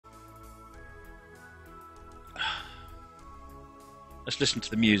Let's listen to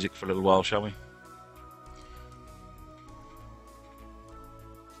the music for a little while, shall we?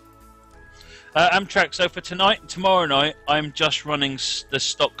 Amtrak, so for tonight and tomorrow night, I'm just running the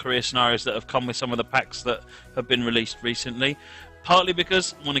stock career scenarios that have come with some of the packs that have been released recently. Partly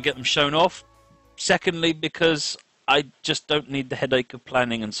because I want to get them shown off. Secondly, because I just don't need the headache of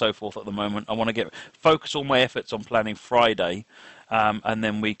planning and so forth at the moment. I want to focus all my efforts on planning Friday, and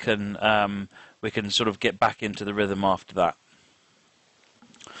then we can sort of get back into the rhythm after that.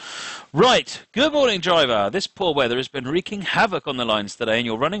 Right, good morning, driver. This poor weather has been wreaking havoc on the lines today, and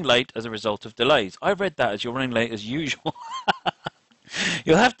you're running late as a result of delays. I read that as you're running late as usual.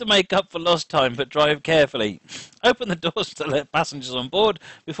 You'll have to make up for lost time, but drive carefully. Open the doors to let passengers on board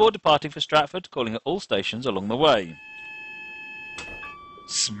before departing for Stratford, calling at all stations along the way.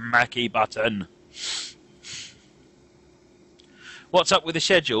 Smacky button. What's up with the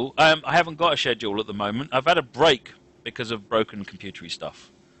schedule? I haven't got a schedule at the moment. I've had a break because of broken computery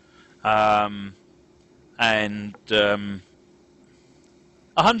stuff.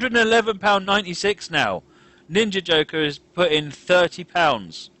 £111.96 now. Ninja Joker has put in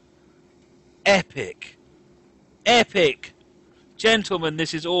 £30. Epic. Epic. Gentlemen,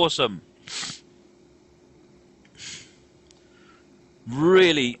 this is awesome.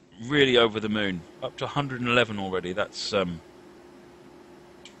 Really, really over the moon. Up to 111 already. That's right,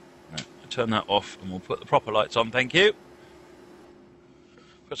 I'll turn that off and we'll put the proper lights on, thank you.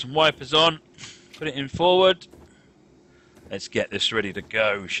 Got some wipers on, put it in forward. Let's get this ready to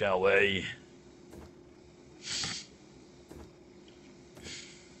go, shall we?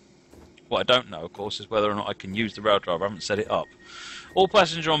 What I don't know, of course, is whether or not I can use the rail driver. I haven't set it up. All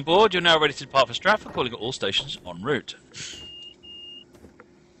passengers on board. You're now ready to depart for Stratford, calling at all stations en route.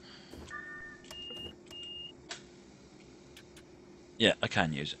 Yeah, I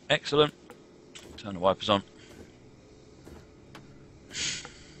can use it. Excellent. Turn the wipers on.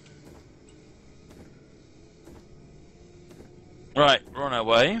 Right, we're on our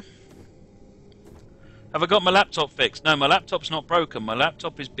way. Have I got my laptop fixed? No, my laptop's not broken. My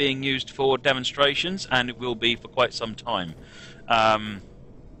laptop is being used for demonstrations, and it will be for quite some time.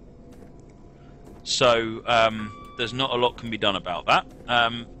 There's not a lot can be done about that.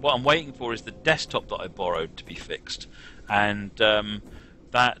 What I'm waiting for is the desktop that I borrowed to be fixed. And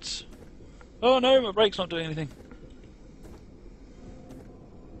that... Oh no, my brake's not doing anything.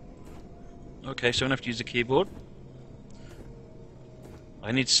 Okay, so I'm going to have to use the keyboard.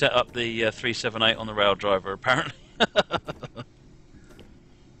 I need to set up the 378 on the rail driver, apparently.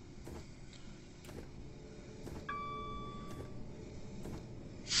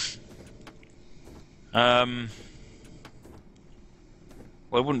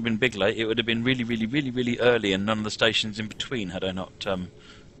 Well, it wouldn't have been big late. It would have been really, really, really, really early, and none of the stations in between had I not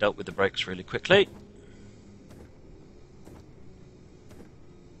dealt with the brakes really quickly.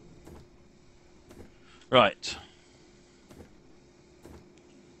 Right.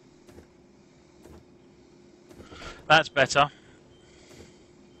 That's better.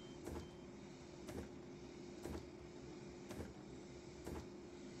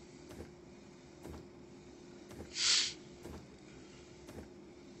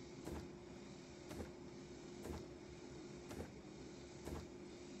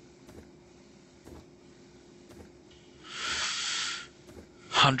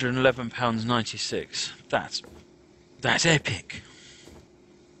 £111.96. That's epic.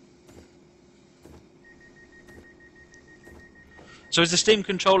 So is the Steam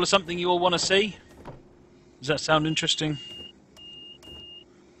controller something you all want to see? Does that sound interesting?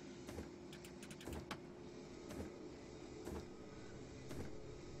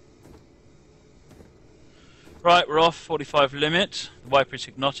 Right, we're off. 45 limit. The wiper is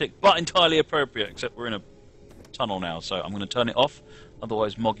hypnotic, but entirely appropriate, except we're in a tunnel now, so I'm going to turn it off.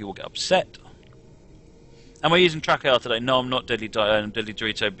 Otherwise, Moggy will get upset. Am I using TrackAR today? No, I'm not, Deadly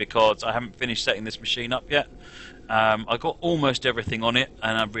Dorito, because I haven't finished setting this machine up yet. I got almost everything on it,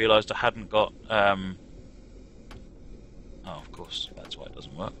 and I realised I hadn't got... Oh, of course, that's why it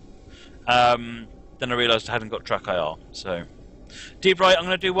doesn't work. Then I realised I hadn't got TrackAR, so... Deep right, I'm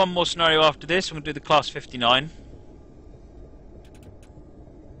going to do one more scenario after this. I'm going to do the Class 59.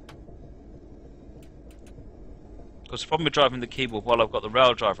 Because the problem with driving the keyboard while I've got the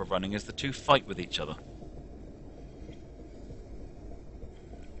rail driver running is the two fight with each other.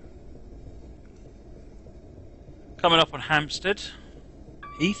 Coming up on Hampstead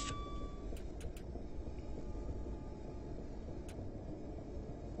Heath.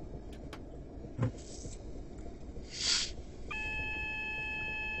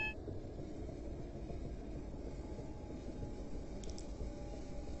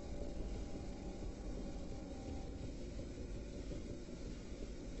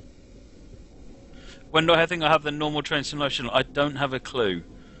 When do I think I have the normal train simulation? I don't have a clue.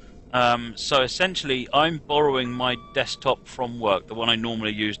 So essentially, I'm borrowing my desktop from work, the one I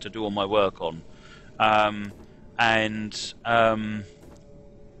normally use to do all my work on. And I'm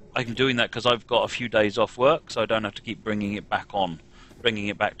doing that because I've got a few days off work, so I don't have to keep bringing it back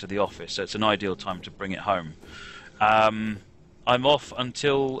to the office. So it's an ideal time to bring it home. I'm off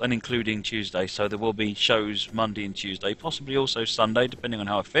until and including Tuesday, so there will be shows Monday and Tuesday, possibly also Sunday, depending on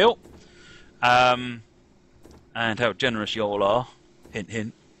how I feel. And how generous you all are. Hint,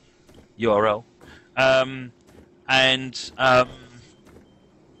 hint. URL.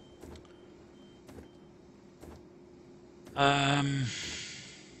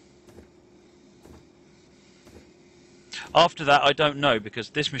 After that, I don't know,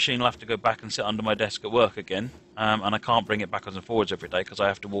 because this machine will have to go back and sit under my desk at work again, and I can't bring it backwards and forwards every day because I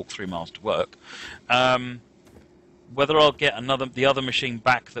have to walk 3 miles to work. Whether I'll get the other machine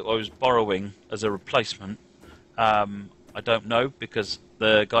back that I was borrowing as a replacement, I don't know, because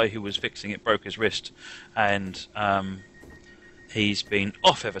the guy who was fixing it broke his wrist, and he's been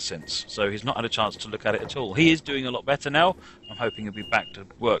off ever since, so he's not had a chance to look at it at all. He is doing a lot better now. I'm hoping he'll be back to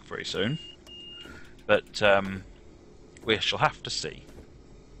work very soon, but we shall have to see.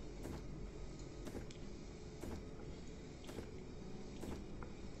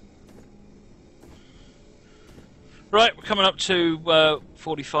 Right, we're coming up to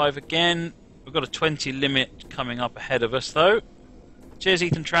 45 again. We've got a 20 limit coming up ahead of us, though. Cheers,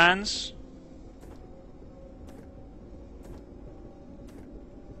 Ethan Trans.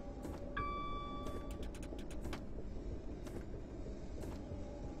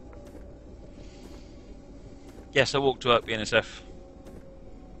 Yes, I walk to work, BNSF.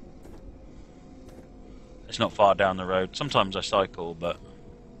 It's not far down the road. Sometimes I cycle, but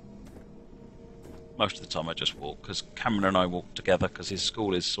most of the time I just walk, because Cameron and I walk together, because his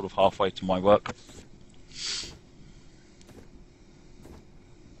school is sort of halfway to my work.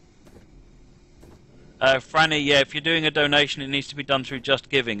 Franny, yeah, if you're doing a donation, it needs to be done through Just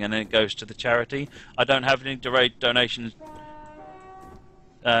Giving, and then it goes to the charity. I don't have any direct donations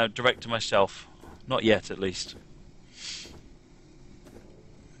direct to myself. Not yet, at least.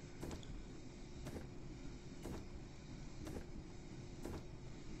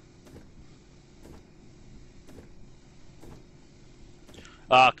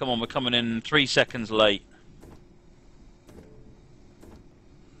 Ah, come on, we're coming in 3 seconds late.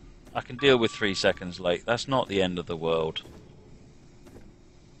 I can deal with 3 seconds late. That's not the end of the world.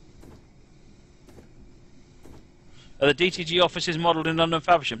 Are the DTG offices modelled in London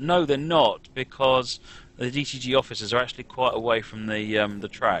Faversham? No, they're not, because the DTG offices are actually quite away from the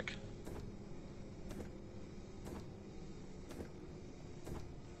track.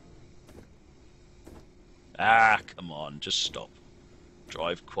 Ah, come on, just stop.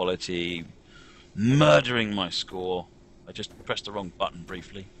 Drive quality, murdering my score. I just pressed the wrong button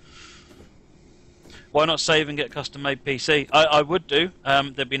briefly. Why not save and get a custom-made PC? I would do.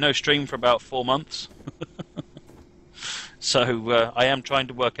 There'd be no stream for about 4 months. So I am trying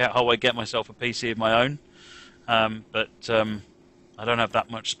to work out how I get myself a PC of my own. But I don't have that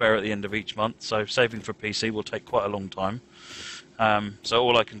much spare at the end of each month, so saving for a PC will take quite a long time. So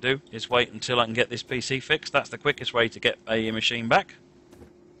all I can do is wait until I can get this PC fixed. That's the quickest way to get a machine back.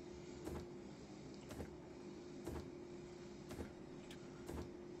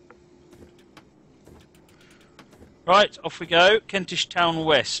 Right, off we go. Kentish Town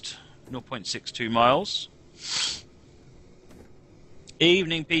West, 0.62 miles.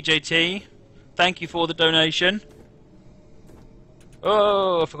 Evening, PJT. Thank you for the donation.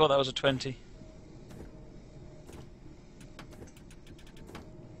 Oh, I forgot that was a 20.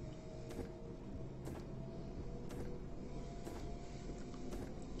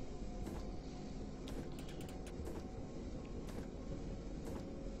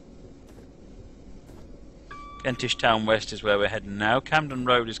 Kentish Town West is where we're heading now. Camden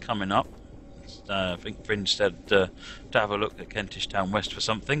Road is coming up. I think Fringe said to have a look at Kentish Town West for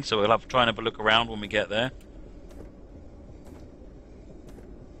something, so we'll try and have a look around when we get there.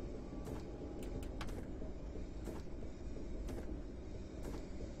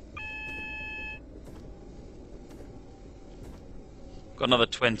 Got another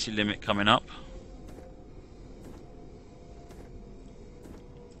 20 limit coming up.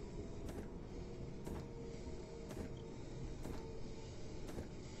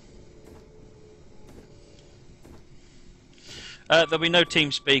 There'll be no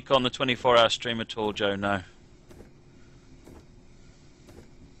TeamSpeak on the 24-hour stream at all, Joe, no.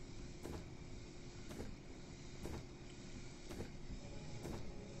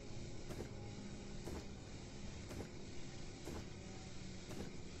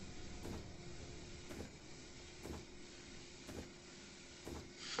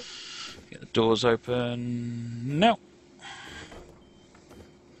 Doors open. No.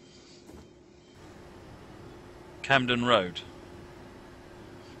 Camden Road.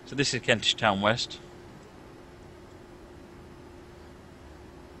 So this is Kentish Town West.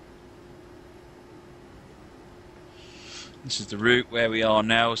 This is the route where we are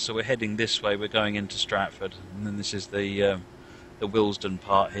now, so we're heading this way, we're going into Stratford. And then this is the Willesden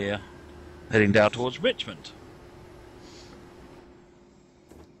part here, heading down towards Richmond.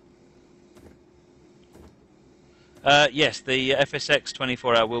 Yes, the FSX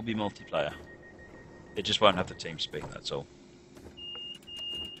 24-hour will be multiplayer. It just won't have the TeamSpeak, that's all.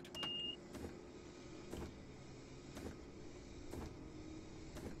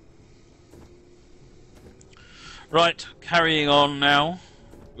 Right, carrying on now.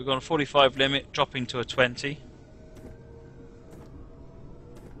 We've got a 45 limit, dropping to a 20.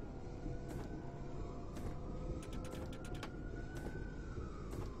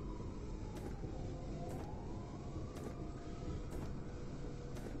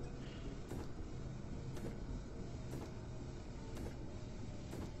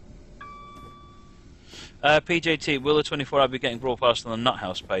 PJT, will the 24-hour be getting broadcast on the Nut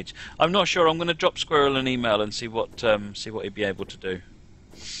House page? I'm not sure. I'm going to drop Squirrel an email and see what he'd be able to do.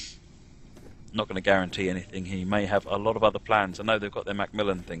 I'm not going to guarantee anything. He may have a lot of other plans. I know they've got their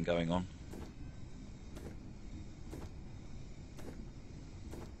Macmillan thing going on.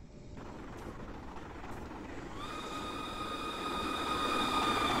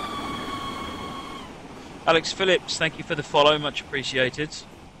 Alex Phillips, thank you for the follow. Much appreciated.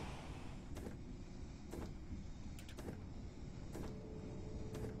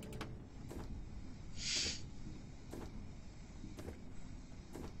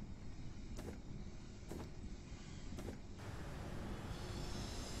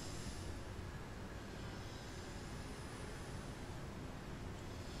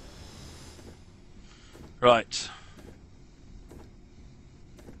 Right.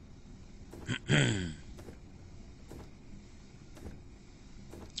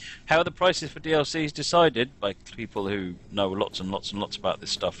 How are the prices for DLCs decided? By people who know lots and lots and lots about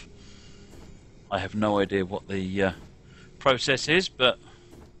this stuff. I have no idea what the process is, but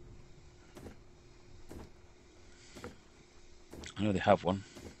I know they have one.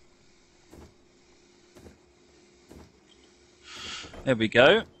 There we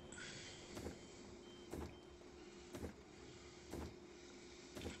go.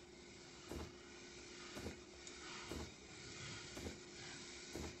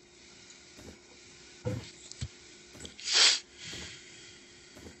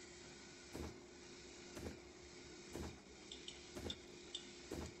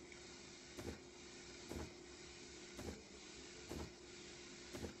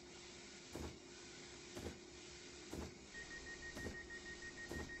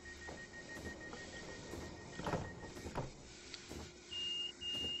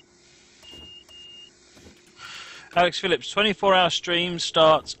 Alex Phillips, 24-hour stream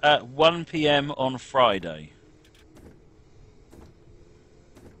starts at 1 PM on Friday.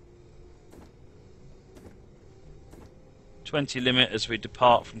 $20 limit as we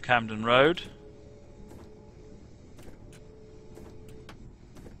depart from Camden Road.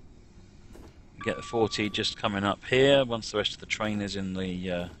 Get the 40 just coming up here once the rest of the train is in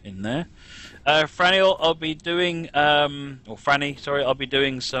the in there. Franny, I'll be doing I'll be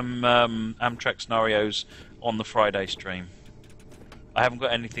doing some Amtrak scenarios on the Friday stream. I haven't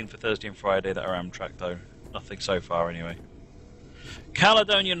got anything for Thursday and Friday that are Amtrak though. Nothing so far anyway.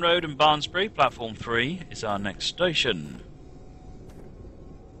 Caledonian Road and Barnsbury, platform 3 is our next station.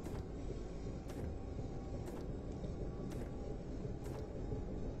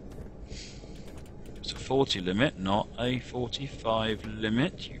 It's a 40 limit, not a 45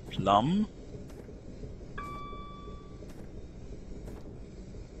 limit, you plum.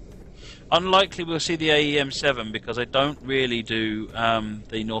 Unlikely we'll see the AEM7 because I don't really do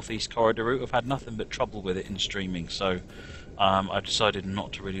the Northeast Corridor route. I've had nothing but trouble with it in streaming, so I decided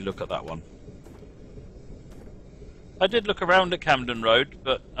not to really look at that one. I did look around at Camden Road,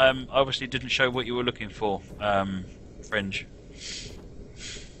 but obviously didn't show what you were looking for, Fringe.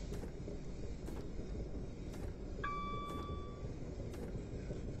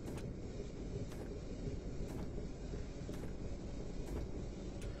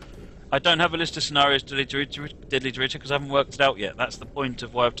 I don't have a list of scenarios Diddly Dorita because I haven't worked it out yet. That's the point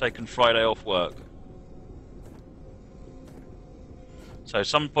of why I've taken Friday off work. So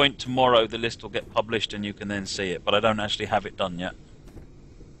some point tomorrow the list will get published and you can then see it, but I don't actually have it done yet.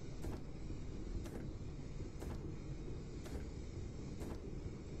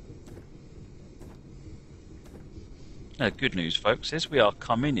 Good news, folks, is we are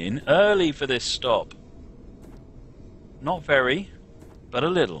coming in early for this stop. Not very, but a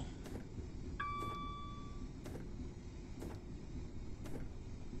little.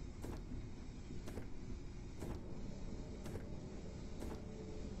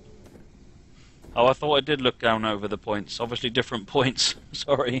 Oh, I thought I did look down over the points. Obviously different points.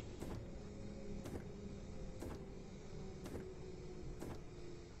 Sorry.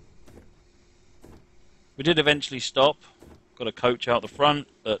 We did eventually stop. Got a coach out the front,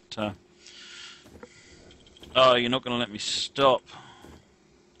 but... Oh, you're not going to let me stop.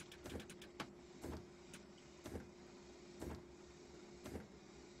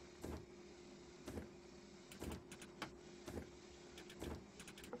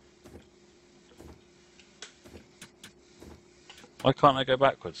 Why can't I go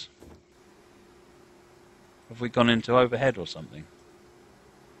backwards? Have we gone into overhead or something?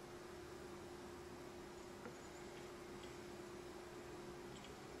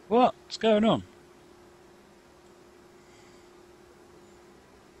 What's going on?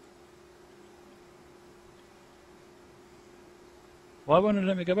 Why won't it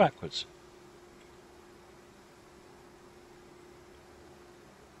let me go backwards?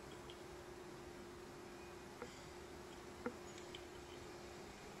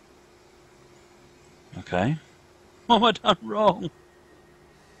 Okay. What have I done wrong?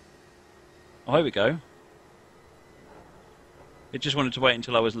 Oh, here we go. It just wanted to wait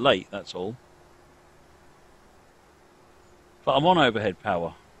until I was late, that's all. But I'm on overhead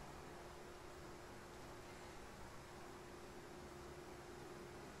power.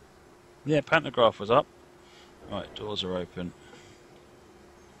 Yeah, pantograph was up. Right, doors are open.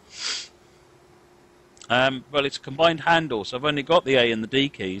 Well, it's a combined handle, so I've only got the A and the D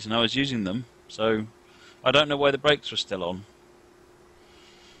keys, and I was using them, so I don't know why the brakes were still on.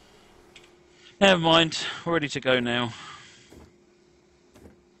 Never mind, we're ready to go now.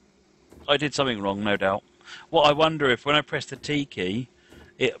 I did something wrong, no doubt. What I wonder if when I pressed the T key,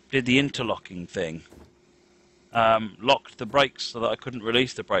 it did the interlocking thing. Locked the brakes so that I couldn't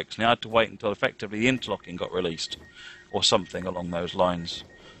release the brakes, and I had to wait until effectively the interlocking got released, or something along those lines.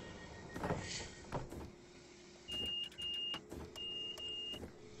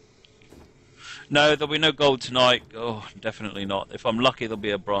 No, there'll be no gold tonight. Oh, definitely not. If I'm lucky, there'll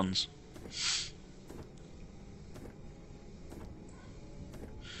be a bronze.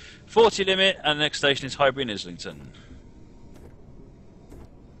 40 limit, and the next station is Highbury and Islington.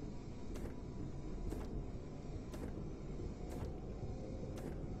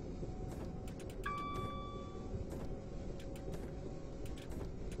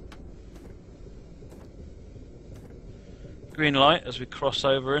 Green light as we cross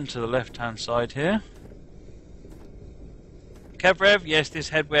over into the left-hand side here. Kevrev, yes, this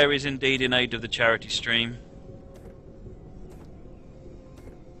headwear is indeed in aid of the charity stream.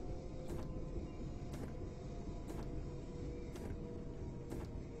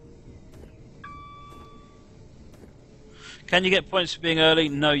 Can you get points for being early?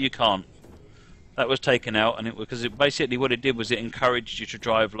 No, you can't. That was taken out, and because basically what it did was it encouraged you to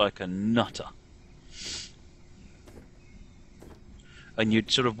drive like a nutter. And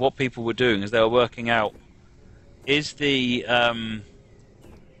you'd sort of, what people were doing is they were working out, is the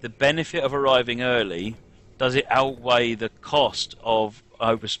benefit of arriving early, does it outweigh the cost of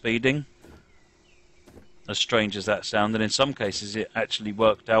overspeeding? As strange as that sounded, in some cases it actually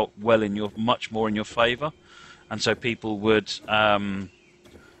worked out well in your, much more in your favour, and so people would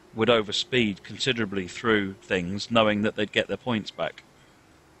overspeed considerably through things, knowing that they'd get their points back.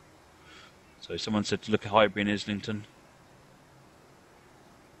 So someone said to look at Highbury and Islington.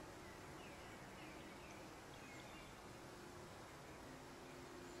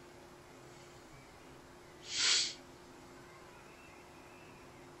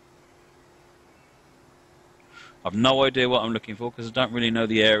 I've no idea what I'm looking for because I don't really know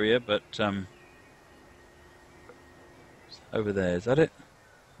the area, but over there, is that it?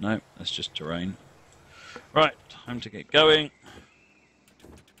 No, that's just terrain. Right, time to get going.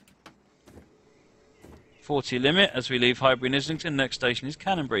 40 limit as we leave Highbury and Islington. Next station is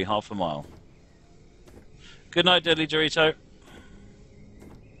Canonbury, half a mile. Good night, Deadly Dorito.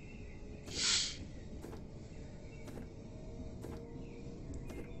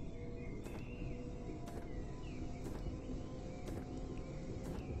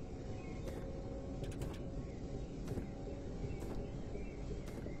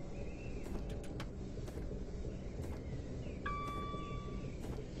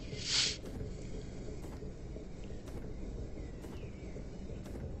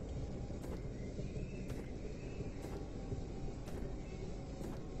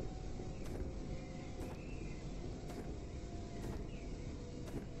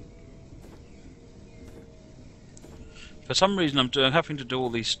 For some reason, I'm having to do all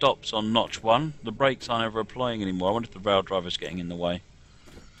these stops on notch 1. The brakes aren't ever applying anymore. I wonder if the rail driver's getting in the way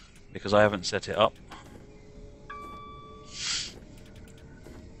because I haven't set it up.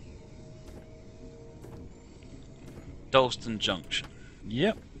 Dalston Junction.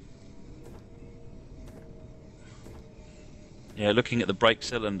 Yep. Yeah, looking at the brake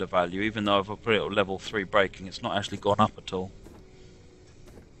cylinder value, even though I've put it at level 3 braking, it's not actually gone up at all.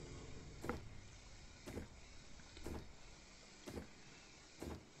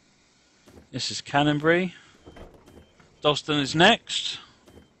 This is Canonbury. Dalston is next.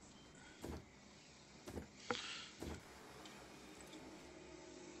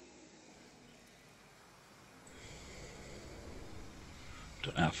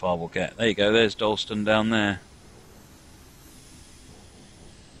 Don't know how far we'll get. There you go, there's Dalston down there.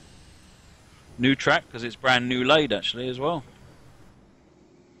 New track, because it's brand new laid actually as well.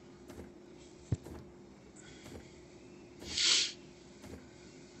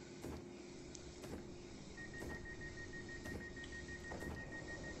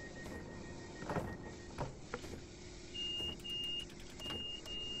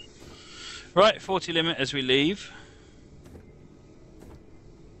 Right, 40 limit as we leave.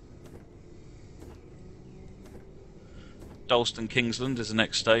 Dalston Kingsland is the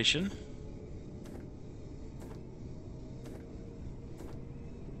next station.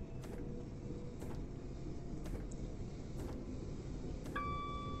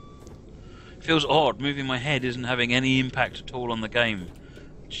 Feels odd, moving my head isn't having any impact at all on the game.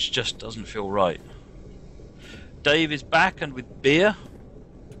 It just doesn't feel right. Dave is back and with beer.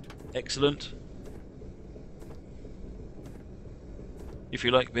 Excellent. If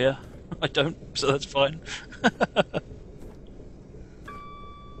you like beer. I don't, so that's fine.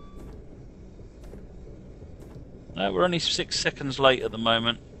 We're only 6 seconds late at the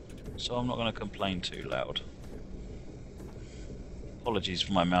moment, so I'm not going to complain too loud. Apologies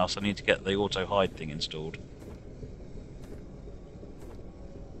for my mouse, I need to get the auto hide thing installed.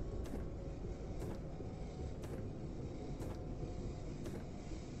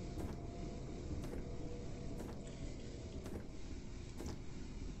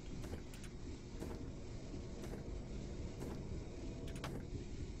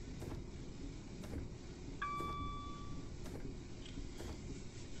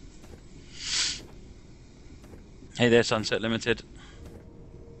 Hey there, Sunset Limited.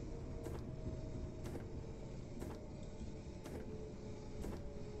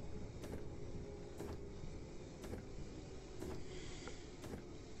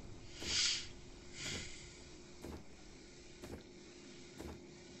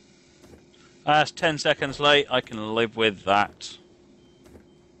 That's 10 seconds late, I can live with that.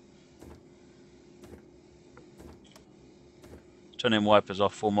 Turning wipers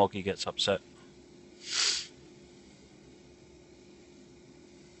off before Moggy gets upset.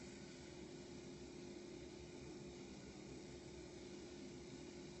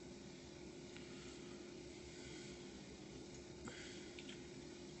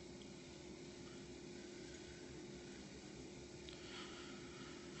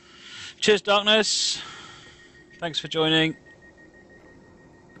 Cheers, Darkness. Thanks for joining.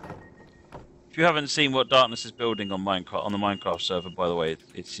 If you haven't seen what Darkness is building on Minecraft, on the Minecraft server, by the way,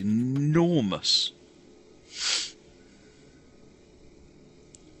 it's enormous.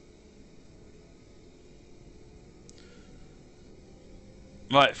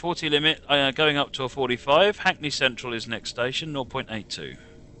 Right, 40 limit, going up to a 45. Hackney Central is next station, 0.82.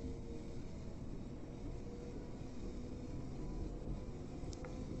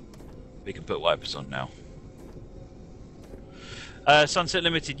 We can put wipers on now. Sunset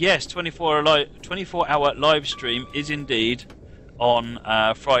Limited, yes, 24-hour live stream is indeed on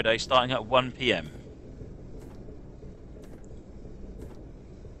Friday, starting at 1 PM.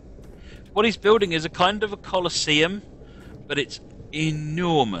 What he's building is a kind of a coliseum, but it's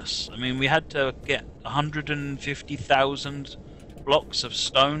enormous. I mean, we had to get 150,000 blocks of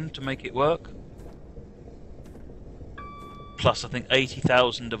stone to make it work. Plus, I think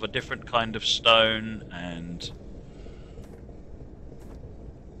 80,000 of a different kind of stone and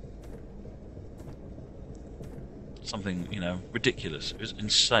something, you know, ridiculous. It was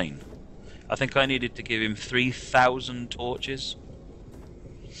insane. I think I needed to give him 3,000 torches.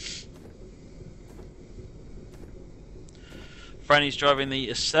 Franny's driving the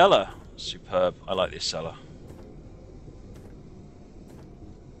Acela. Superb. I like the Acela.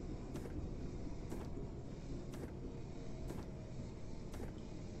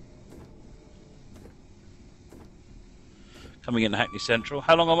 Coming in Hackney Central.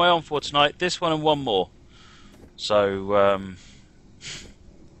 How long am I on for tonight? This one and one more. So,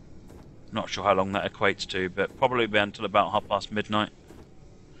 Not sure how long that equates to, but probably be until about midnight.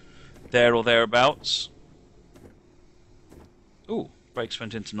 There or thereabouts. Ooh, brakes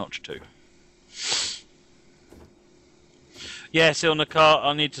went into notch 2. Yeah, so on the car,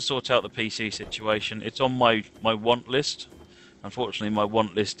 I need to sort out the PC situation. It's on my want list. Unfortunately, my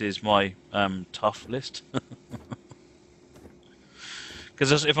want list is my tough list.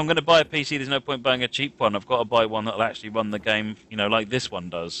 Because if I'm going to buy a PC, there's no point buying a cheap one. I've got to buy one that'll actually run the game, you know, like this one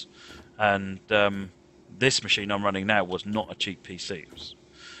does. And this machine I'm running now was not a cheap PC.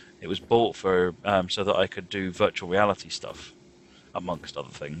 It was bought for so that I could do virtual reality stuff, amongst other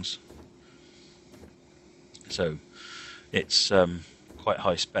things. So it's quite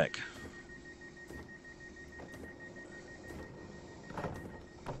high spec.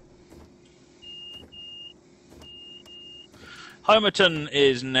 Homerton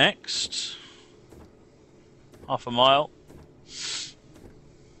is next. Half a mile.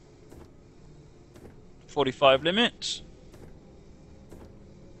 45 limit.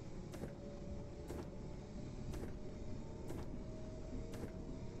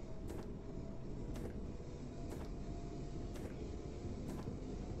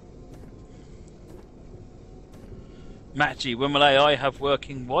 Matchy, when will AI have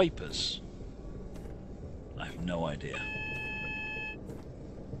working wipers? I have no idea.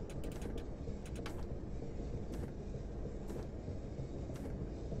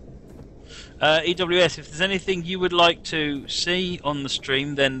 EWS, if there's anything you would like to see on the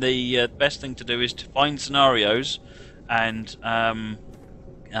stream, then the best thing to do is to find scenarios and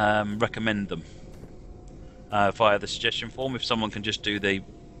recommend them via the suggestion form. If someone can just do the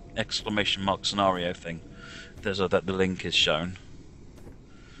exclamation mark scenario thing, there's that the link is shown.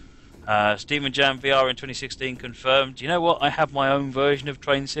 Steven Jam VR in 2016 confirmed. You know what? I have my own version of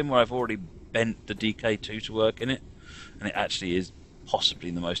Train Sim where I've already bent the DK2 to work in it, and it actually is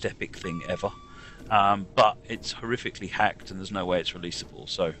possibly the most epic thing ever, but it's horrifically hacked and there's no way it's releasable.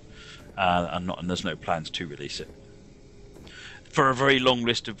 So, and there's no plans to release it for a very long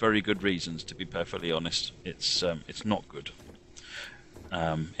list of very good reasons. To be perfectly honest, it's not good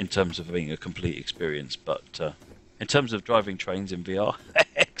in terms of being a complete experience, but in terms of driving trains in VR,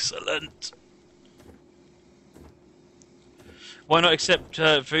 excellent. Why not accept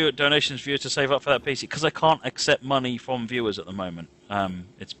donations for viewers to save up for that PC? Because I can't accept money from viewers at the moment.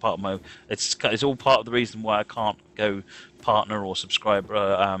 It's part of my. It's all part of the reason why I can't go partner or subscriber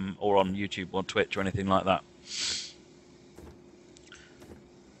or on YouTube or Twitch or anything like that.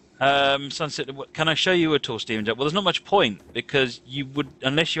 Sunset, can I show you a tour, Steven? Well, there's not much point because you would,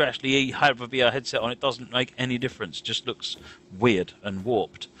 unless you actually have a VR headset on, it doesn't make any difference. It just looks weird and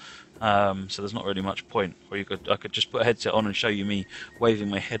warped. So there's not really much point. Or I could just put a headset on and show you me waving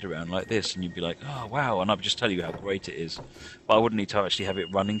my head around like this, and you'd be like, "Oh wow!" And I'd just tell you how great it is. But I wouldn't need to actually have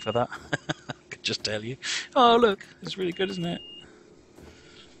it running for that. I could just tell you, "Oh look, it's really good, isn't it?"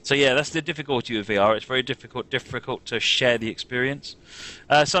 So yeah, that's the difficulty with VR. It's very difficult to share the experience.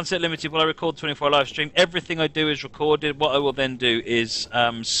 Sunset Limited, will I record 24-hour live stream? Everything I do is recorded. What I will then do is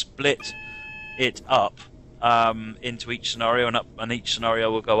split it up into each scenario, and each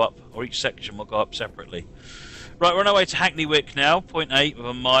scenario will go up, or each section will go up separately. Right, we're on our way to Hackney Wick now, 0.8 of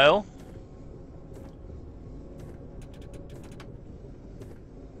a mile.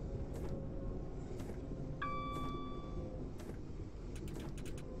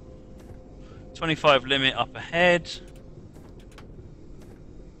 .25 limit up ahead.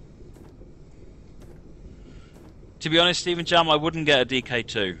 To be honest, Steven Jam, I wouldn't get a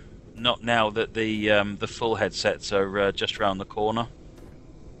DK2. Not now that the full headsets are just around the corner.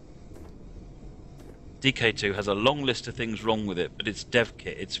 DK2 has a long list of things wrong with it, but it's dev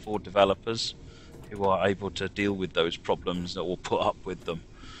kit. It's for developers who are able to deal with those problems or put up with them.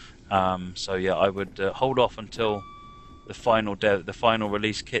 So yeah, I would hold off until the final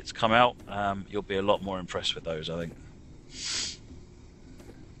release kits come out. You'll be a lot more impressed with those, I think.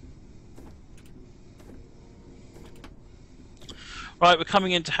 Right, we're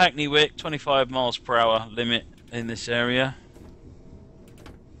coming into Hackney Wick, 25 miles per hour limit in this area.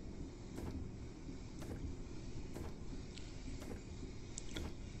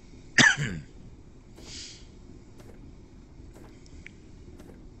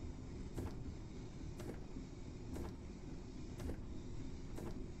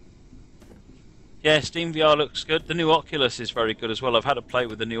 Yeah, Steam VR looks good. The new Oculus is very good as well. I've had a play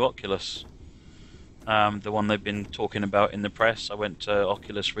with the new Oculus. The one they've been talking about in the press. I went to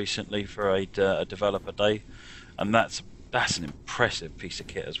Oculus recently for a developer day, and that's an impressive piece of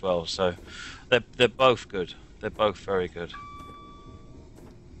kit as well. So they're both good. They're both very good.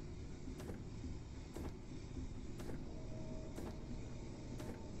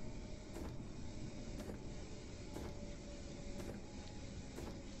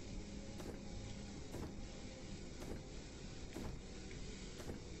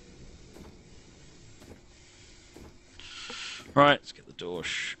 Right, let's get the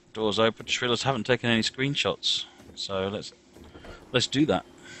doors open. Just realised I haven't taken any screenshots, so let's do that.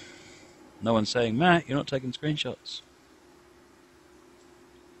 No one's saying, Matt, you're not taking screenshots.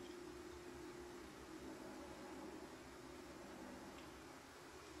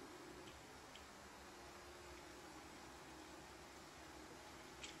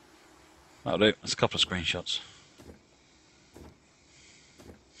 That'll do. That's a couple of screenshots.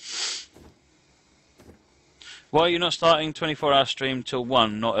 Why are you not starting 24-hour stream till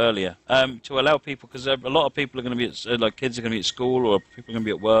 1, not earlier? To allow people, because a lot of people are going to be at, like kids are going to be at school or people are going to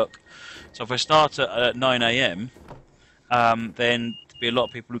be at work. So if I start at 9 AM, then there'll be a lot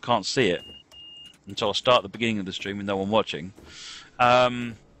of people who can't see it. And so I'll start at the beginning of the stream with no one watching.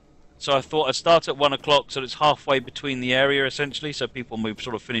 So I thought I'd start at 1 o'clock, so it's halfway between the area essentially. So people move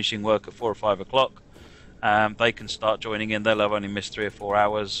sort of finishing work at 4 or 5 o'clock. They can start joining in. They'll have only missed 3 or 4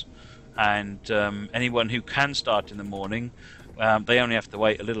 hours. And anyone who can start in the morning, they only have to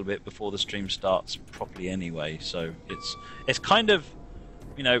wait a little bit before the stream starts properly anyway. So it's kind of,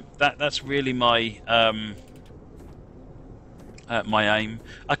 you know, that's really my my aim.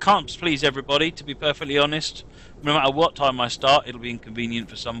 I can't please everybody, to be perfectly honest. No matter what time I start, it'll be inconvenient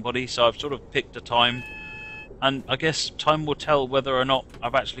for somebody. So I've sort of picked a time, and I guess time will tell whether or not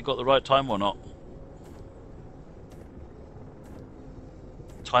I've actually got the right time or not.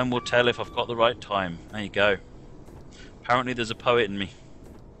 Time will tell if I've got the right time. There you go. Apparently there's a poet in me.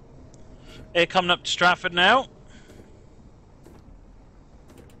 Here, coming up to Stratford now.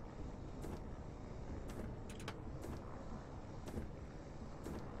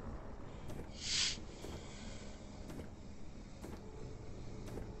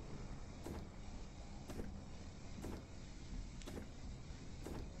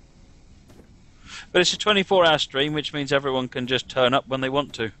 But it's a 24-hour stream, which means everyone can just turn up when they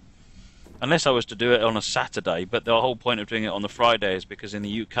want to. Unless I was to do it on a Saturday, but the whole point of doing it on the Friday is because in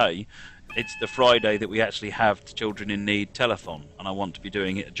the UK, it's the Friday that we actually have the Children in Need telethon, and I want to be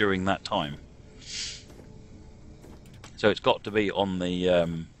doing it during that time. So it's got to be on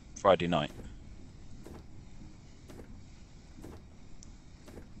the Friday night.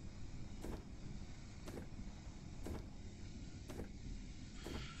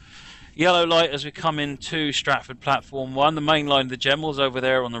 Yellow light as we come into Stratford Platform 1. The main line of the Gemmel's over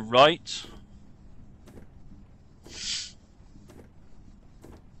there on the right.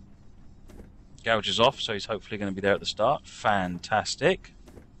 Gouge is off, so he's hopefully going to be there at the start. Fantastic.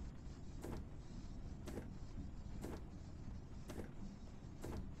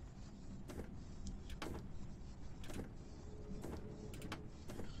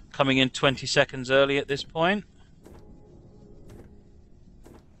 Coming in 20 seconds early at this point.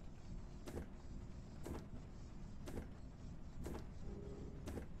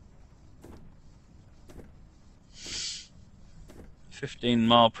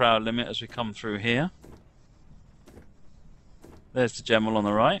 .15-mile-per-hour limit as we come through here. There's the Gemmel on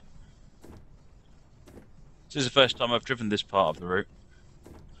the right. This is the first time I've driven this part of the route.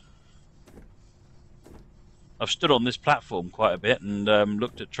 I've stood on this platform quite a bit and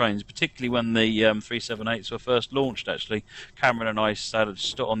looked at trains, particularly when the 378s were first launched. Actually, Cameron and I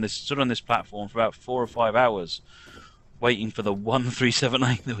stood on this platform for about 4 or 5 hours, waiting for the one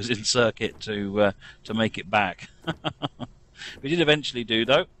 378 that was in circuit to make it back. We did eventually do,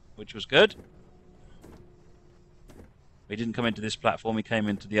 though, which was good. We didn't come into this platform, we came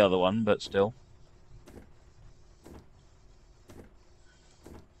into the other one, but still.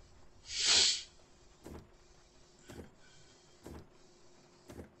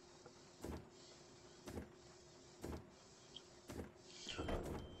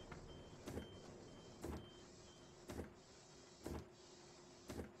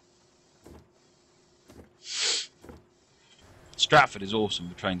 Stratford is awesome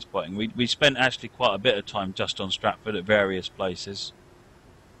for train spotting. We spent actually quite a bit of time just on Stratford at various places.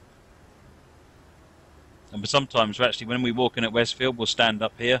 And sometimes actually when we walk in at Westfield, we'll stand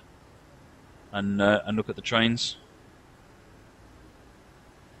up here and look at the trains.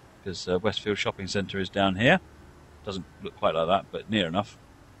 Because Westfield Shopping Centre is down here. Doesn't look quite like that, but near enough.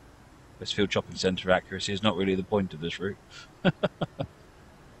 Westfield Shopping Centre accuracy is not really the point of this route.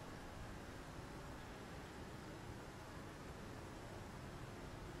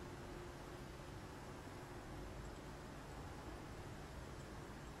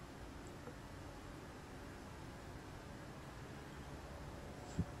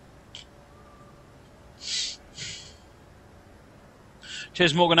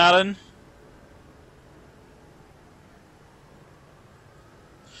 Cheers, Morgan Allen.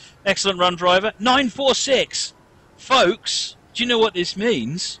 Excellent run, driver. 946! Folks, do you know what this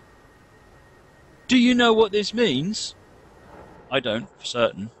means? Do you know what this means? I don't, for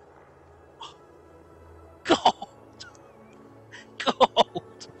certain. God!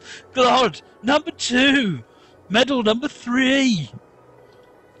 God! God! Number 2! Medal number 3!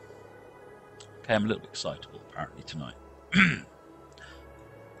 Okay, I'm a little bit excitable, apparently, tonight.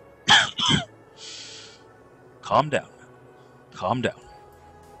 Calm down. Calm down.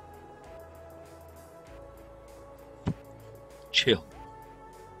 Chill.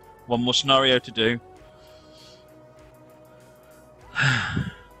 One more scenario to do.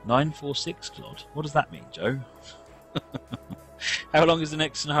 946, Claude. What does that mean, Joe? How long is the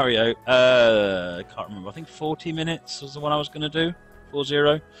next scenario? I can't remember. I think 40 minutes was the one I was going to do.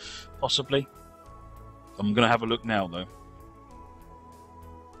 40, possibly. I'm going to have a look now, though.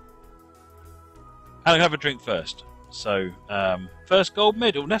 I'll have a drink first. So, first gold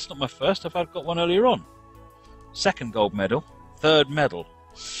medal. That's not my first. I've got one earlier on. Second gold medal. Third medal.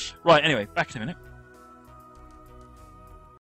 Right, anyway, back in a minute.